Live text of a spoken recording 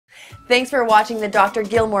Thanks for watching the Dr.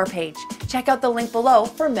 Gilmore page. Check out the link below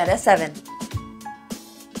for Meta 7.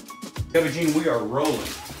 Jean, we are rolling.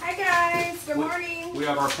 Hi guys, good morning. We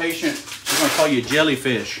have our patient. We're going to call you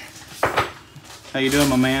Jellyfish. How you doing,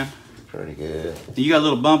 my man? Pretty good. You got a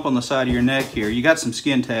little bump on the side of your neck here. You got some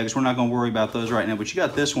skin tags. We're not going to worry about those right now, but you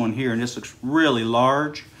got this one here, and this looks really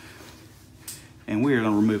large. And we are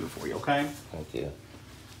going to remove it for you, okay? Thank you.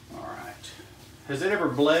 All right. Has it ever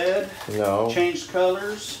bled? No. Changed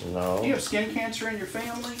colors? No. Do you have skin cancer in your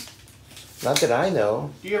family? Not that I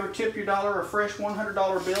know. Do you ever tip your dollar a fresh $100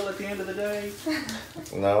 bill at the end of the day?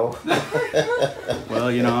 No.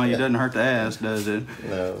 Well, you know, it doesn't hurt to ask, does it?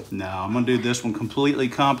 No. No, I'm going to do this one completely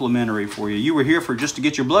complimentary for you. You were here for just to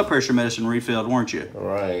get your blood pressure medicine refilled, weren't you?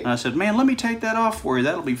 Right. And I said, man, let me take that off for you.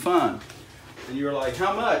 That'll be fun. And you were like,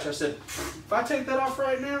 how much? I said, if I take that off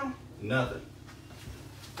right now, nothing.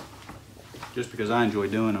 Just because I enjoy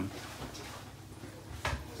doing them.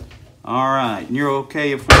 All right, and you're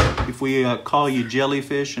okay if we call you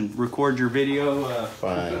Jellyfish and record your video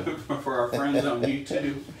Fine. for our friends on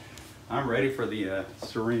YouTube? I'm ready for the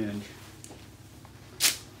syringe.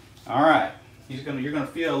 All right, you're gonna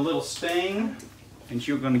feel a little sting, and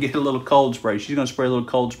you're gonna get a little cold spray. She's gonna spray a little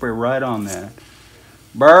cold spray right on that.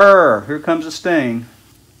 Brr! Here comes a sting.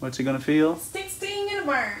 What's he gonna feel? Stick, sting, and a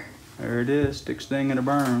burn. There it is. Stick, sting, and a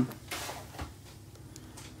burn.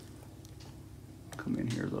 Come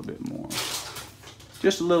in here a little bit more.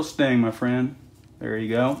 Just a little sting, my friend. There you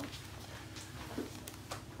go.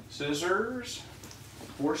 Scissors.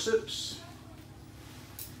 Forceps.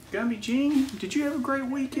 Gummy Jean, did you have a great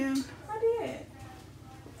weekend? I did.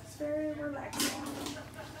 It's very relaxing.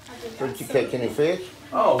 Did you catch any fish?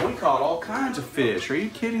 Oh, we caught all kinds of fish. Are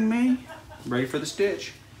you kidding me? Ready for the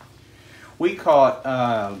stitch? We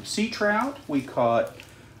caught sea trout. We caught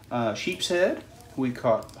sheep's head. We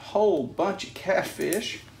caught a whole bunch of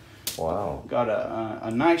catfish. Wow. Got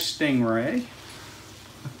a nice stingray,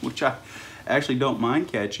 which I actually don't mind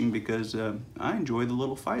catching because I enjoy the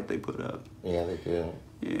little fight they put up. Yeah, they do.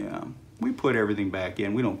 Yeah, we put everything back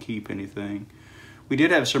in. We don't keep anything. We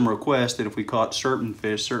did have some requests that if we caught certain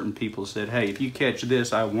fish, certain people said, hey, if you catch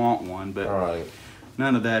this, I want one. But All right.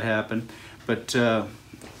 none of that happened. But the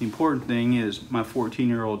important thing is my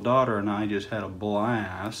 14-year-old daughter and I just had a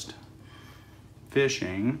blast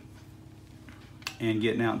fishing and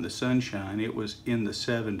getting out in the sunshine. It was in the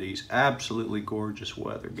 70s. Absolutely gorgeous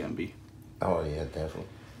weather, Gumby. Oh, yeah, definitely.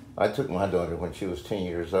 I took my daughter when she was 10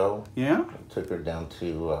 years old. Yeah? I took her down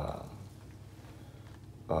to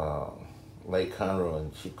Lake Conroe,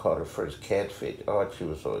 and she caught her first catfish. Oh, she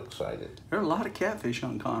was so excited. There are a lot of catfish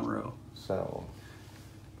on Conroe. So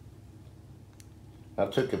I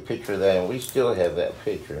took a picture of that, and we still have that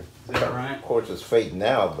picture. Is that right? Of course, it's fading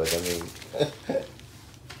now, but I mean...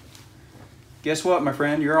 Guess what, my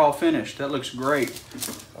friend? You're all finished. That looks great.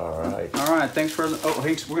 All right. All right, thanks for... Oh,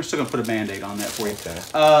 hey, we're still going to put a Band-Aid on that for you.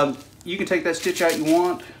 Okay. You can take that stitch out you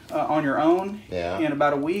want on your own in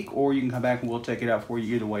about a week, or you can come back and we'll take it out for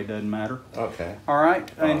you. Either way, doesn't matter. Okay. All right?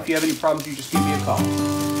 And if you have any problems, you just give me a call.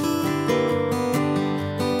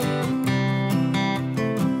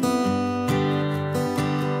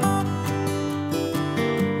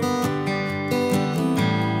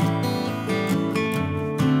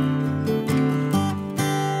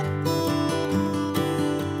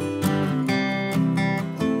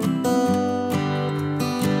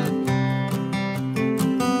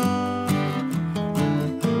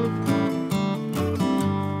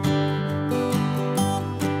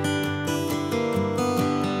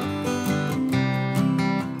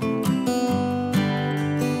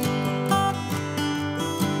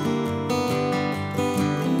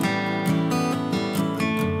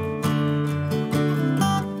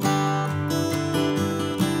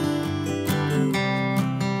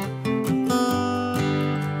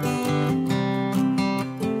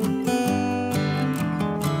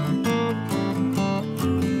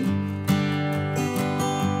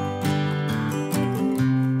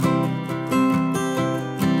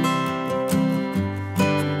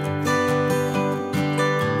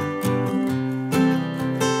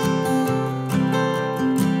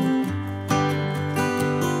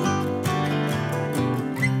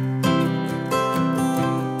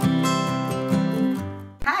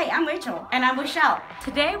 And I'm Michelle.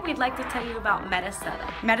 Today we'd like to tell you about Meta 7.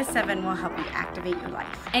 Meta 7 will help you activate your life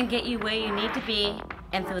and get you where you need to be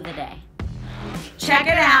and through the day. Check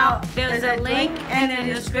it out. There's a link in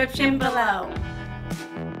the description below.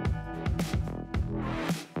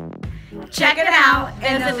 Check it out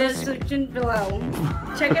in the description below.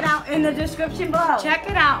 Check it out in the description below. Check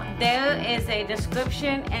it out. There is a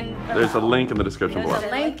description and There's a link in the description below.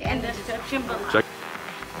 There's a link in the description below. Check.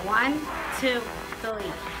 1, 2,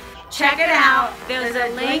 3. Check it out. There's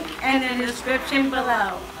a link in the description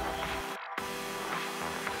below.